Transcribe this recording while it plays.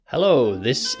Hello,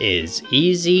 this is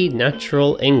Easy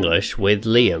Natural English with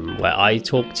Liam, where I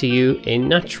talk to you in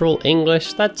natural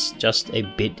English that's just a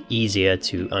bit easier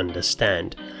to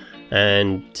understand.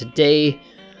 And today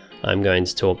I'm going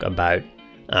to talk about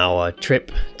our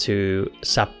trip to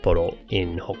Sapporo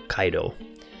in Hokkaido.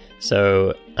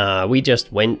 So we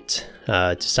just went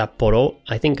to Sapporo.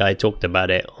 I think I talked about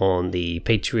it on the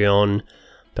Patreon,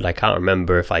 but I can't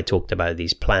remember if I talked about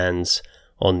these plans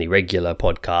on the regular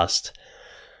podcast.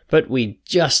 But we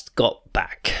just got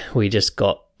back. We just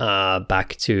got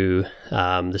back to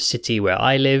the city where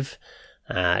I live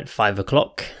at 5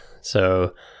 o'clock.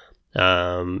 So,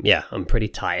 I'm pretty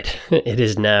tired. It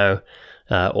is now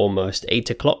almost 8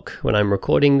 o'clock when I'm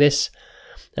recording this.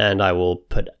 And I will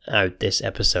put out this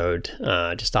episode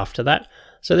just after that.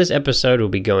 So this episode will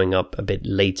be going up a bit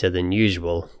later than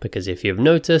usual. Because if you've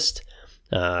noticed,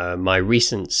 my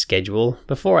recent schedule,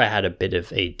 before I had a bit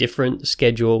of a different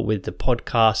schedule with the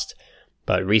podcast,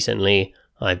 but recently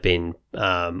I've been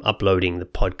uploading the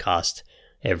podcast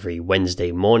every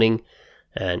Wednesday morning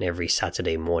and every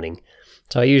Saturday morning.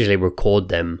 So I usually record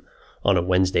them on a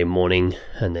Wednesday morning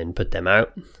and then put them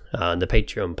out. The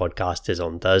Patreon podcast is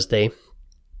on Thursday.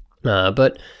 I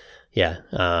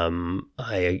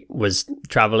was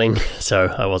traveling,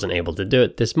 so I wasn't able to do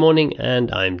it this morning,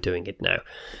 and I'm doing it now.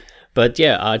 But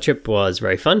yeah, our trip was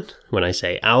very fun. When I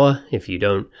say our, if you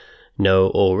don't know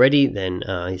already, then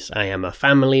I am a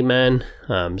family man.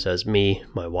 So it's me,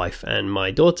 my wife, and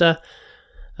my daughter.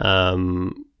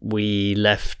 We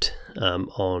left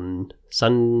on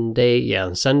Sunday.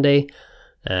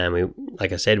 And we,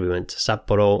 like I said, we went to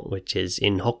Sapporo, which is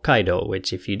in Hokkaido,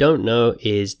 which, if you don't know,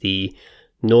 is the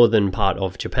northern part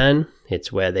of Japan.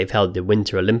 It's where they've held the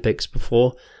Winter Olympics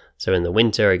before. So in the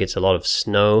winter, it gets a lot of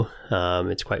snow.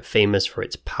 It's quite famous for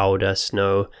its powder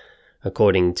snow.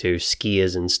 According to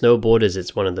skiers and snowboarders,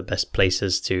 it's one of the best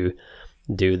places to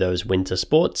do those winter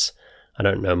sports. I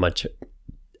don't know much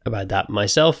about that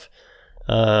myself.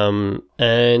 Being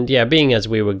as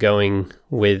we were going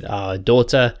with our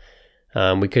daughter,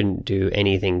 we couldn't do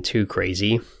anything too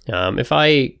crazy. If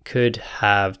I could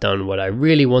have done what I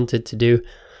really wanted to do,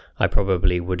 I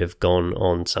probably would have gone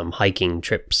on some hiking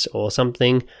trips or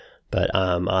something. But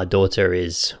our daughter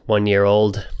is 1 year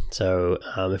old, so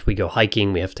if we go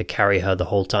hiking, we have to carry her the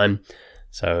whole time.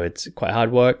 So it's quite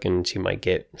hard work, and she might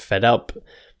get fed up.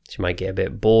 She might get a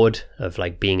bit bored of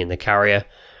being in the carrier.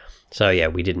 So yeah,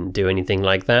 we didn't do anything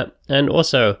like that. And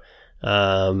also,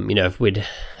 if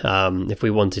we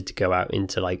wanted to go out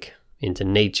into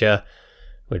nature,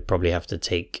 we'd probably have to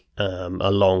take a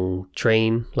long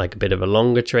train, a bit of a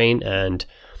longer train. And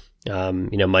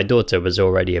my daughter was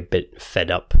already a bit fed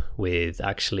up with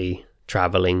actually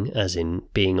traveling, as in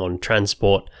being on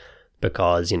transport,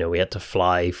 because, we had to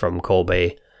fly from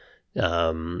Kobe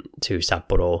to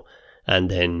Sapporo. And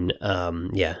then,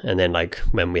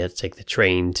 when we had to take the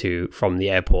train from the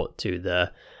airport to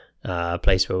the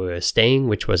place where we were staying,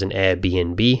 which was an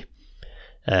Airbnb.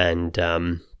 And,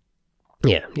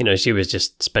 she was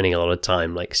just spending a lot of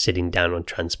time, sitting down on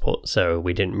transport. So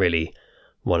we didn't really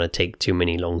want to take too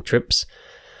many long trips.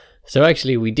 So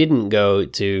actually we didn't go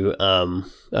to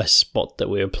a spot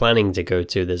that we were planning to go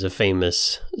to. There's a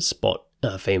famous spot,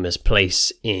 a famous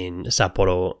place in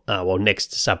Sapporo, next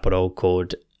to Sapporo,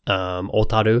 called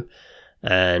Otaru,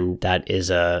 and that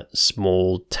is a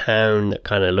small town that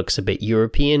kind of looks a bit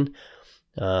European,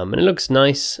 and it looks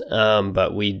nice,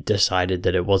 but we decided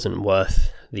that it wasn't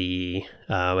worth the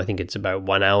I think it's about a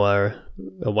 1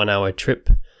 hour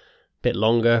trip, bit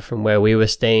longer from where we were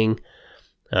staying,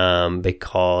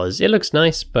 because it looks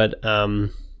nice, but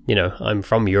I'm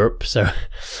from Europe, so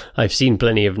I've seen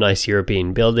plenty of nice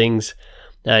European buildings,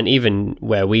 and even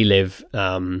where we live,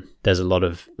 there's a lot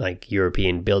of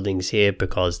European buildings here,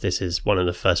 because this is one of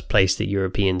the first places that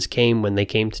Europeans came when they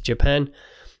came to Japan.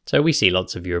 So we see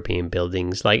lots of European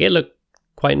buildings. It looked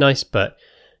quite nice, but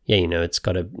yeah, it's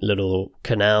got a little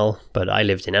canal, but I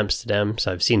lived in Amsterdam,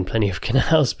 so I've seen plenty of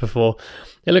canals before.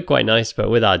 It looked quite nice,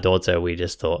 but with our daughter, we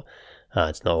just thought,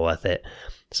 it's not worth it.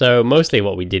 So mostly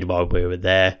what we did while we were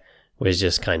there was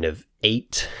just kind of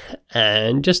ate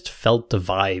and just felt the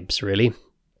vibes, really.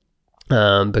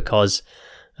 Because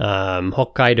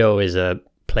Hokkaido is a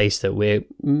place that we're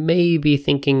maybe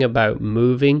thinking about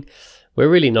moving. We're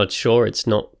really not sure. It's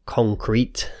not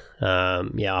concrete.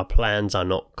 Our plans are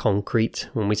not concrete.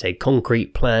 When we say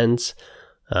concrete plans,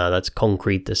 that's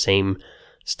concrete, the same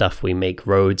stuff we make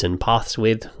roads and paths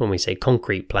with. When we say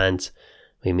concrete plans,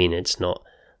 we mean it's not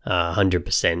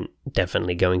 100%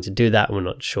 definitely going to do that. We're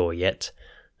not sure yet.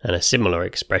 And a similar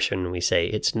expression, we say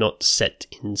it's not set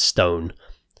in stone.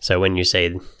 So when you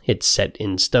say it's set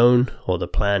in stone or the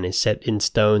plan is set in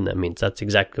stone, that means that's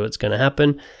exactly what's going to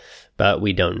happen. But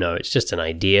we don't know. It's just an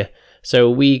idea. So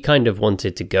we kind of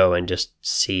wanted to go and just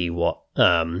see what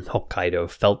Hokkaido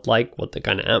felt like, what the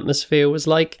kind of atmosphere was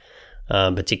like,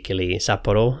 particularly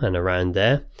Sapporo and around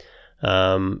there.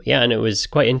 And it was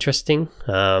quite interesting.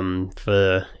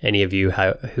 For any of you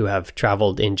who have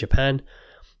traveled in Japan,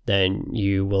 then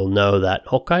you will know that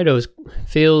Hokkaido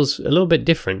feels a little bit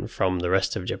different from the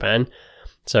rest of Japan.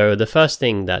 So the first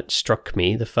thing that struck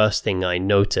me, the first thing I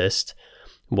noticed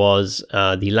was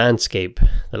the landscape.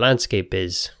 The landscape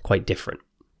is quite different.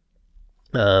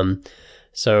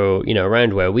 So,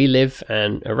 around where we live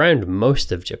and around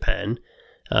most of Japan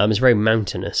is very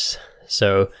mountainous.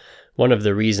 So one of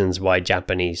the reasons why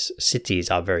Japanese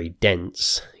cities are very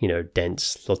dense,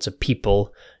 dense, lots of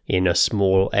people in a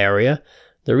small area.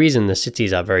 The reason the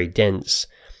cities are very dense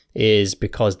is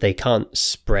because they can't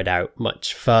spread out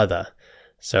much further.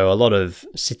 So a lot of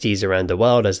cities around the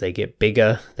world, as they get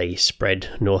bigger, they spread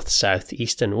north, south,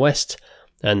 east, and west.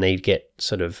 And they get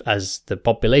sort of, as the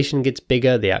population gets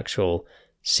bigger, the actual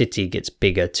city gets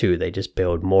bigger too. They just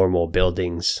build more and more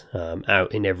buildings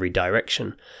out in every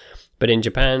direction. But in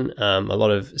Japan, a lot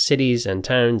of cities and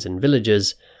towns and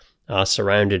villages are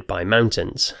surrounded by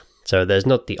mountains. So there's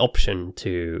not the option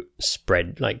to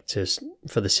spread,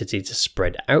 for the city to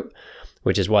spread out,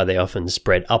 which is why they often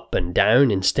spread up and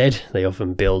down instead. They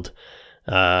often build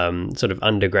sort of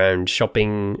underground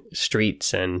shopping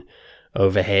streets, and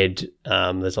overhead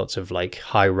there's lots of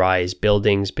high-rise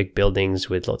buildings, big buildings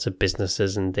with lots of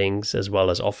businesses and things, as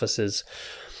well as offices.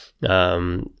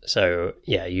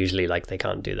 Usually they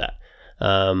can't do that.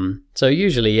 Even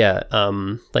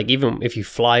if you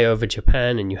fly over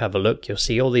Japan and you have a look, you'll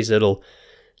see all these little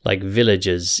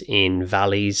villages in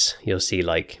valleys. You'll see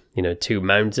two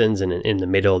mountains, and in the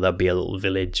middle there'll be a little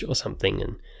village or something,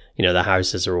 and the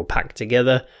houses are all packed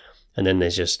together, and then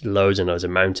there's just loads and loads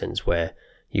of mountains where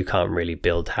you can't really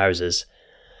build houses.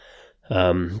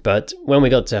 But when we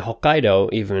got to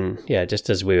Hokkaido, just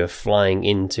as we were flying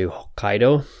into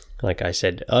Hokkaido, like I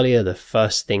said earlier, the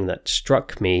first thing that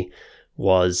struck me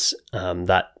was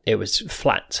that it was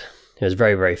flat. It was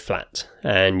very, very flat,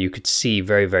 and you could see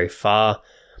very, very far.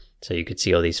 So you could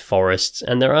see all these forests,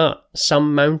 and there are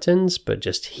some mountains, but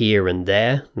just here and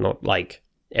there, not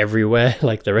everywhere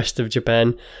like the rest of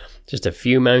Japan. Just a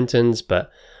few mountains,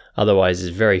 but otherwise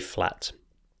it's very flat.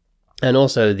 And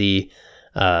also the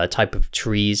type of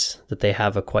trees that they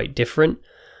have are quite different.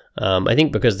 I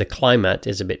think because the climate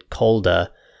is a bit colder,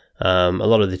 a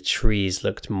lot of the trees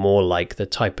looked more like the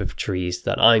type of trees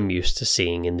that I'm used to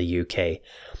seeing in the UK.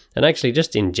 And actually,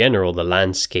 just in general, the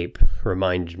landscape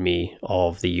reminded me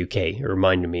of the UK. It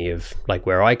reminded me of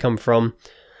where I come from,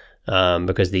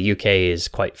 because the UK is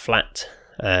quite flat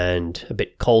and a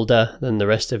bit colder than the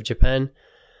rest of Japan.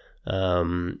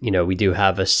 We do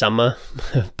have a summer,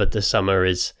 but the summer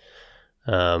is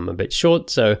a bit short.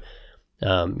 So,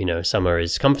 summer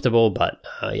is comfortable, but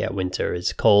winter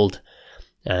is cold.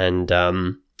 And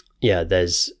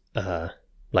there's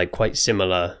quite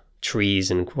similar trees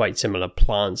and quite similar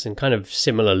plants and kind of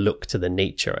similar look to the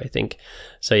nature, I think.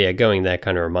 So going there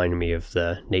kind of reminded me of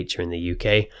the nature in the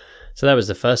UK. So that was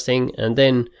the first thing. And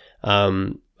then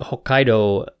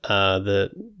Hokkaido,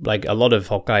 a lot of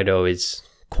Hokkaido is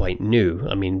quite new.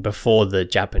 I mean, before the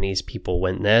Japanese people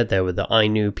went there were the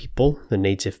Ainu people, the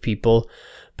native people.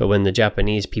 But when the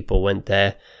Japanese people went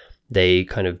there, they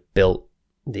kind of built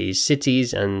these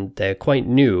cities, and they're quite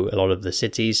new, a lot of the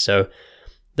cities. So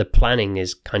the planning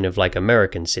is kind of like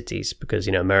American cities, because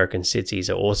American cities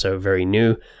are also very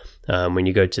new. When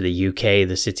you go to the UK,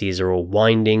 the cities are all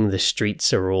winding, the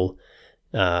streets are all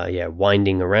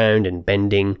winding around and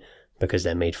bending because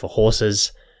they're made for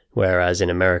horses, whereas in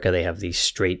America they have these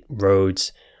straight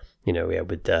roads,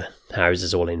 with the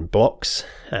houses all in blocks.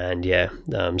 And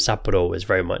Sapporo was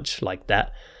very much like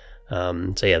that.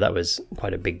 That was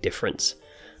quite a big difference.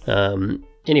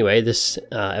 Anyway, this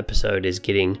episode is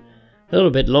getting a little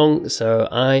bit long, so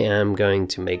I am going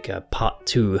to make a part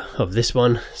 2 of this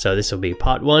one. So this will be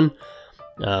part 1.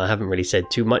 I haven't really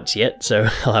said too much yet, so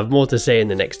I'll have more to say in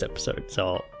the next episode. So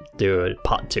I'll do a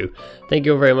part 2. Thank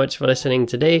you all very much for listening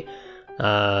today.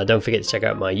 Don't forget to check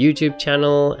out my YouTube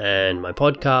channel and my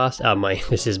podcast.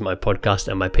 This is my podcast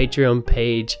and my Patreon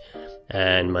page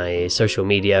and my social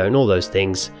media and all those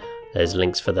things. There's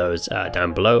links for those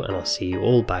down below, and I'll see you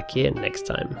all back here next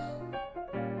time.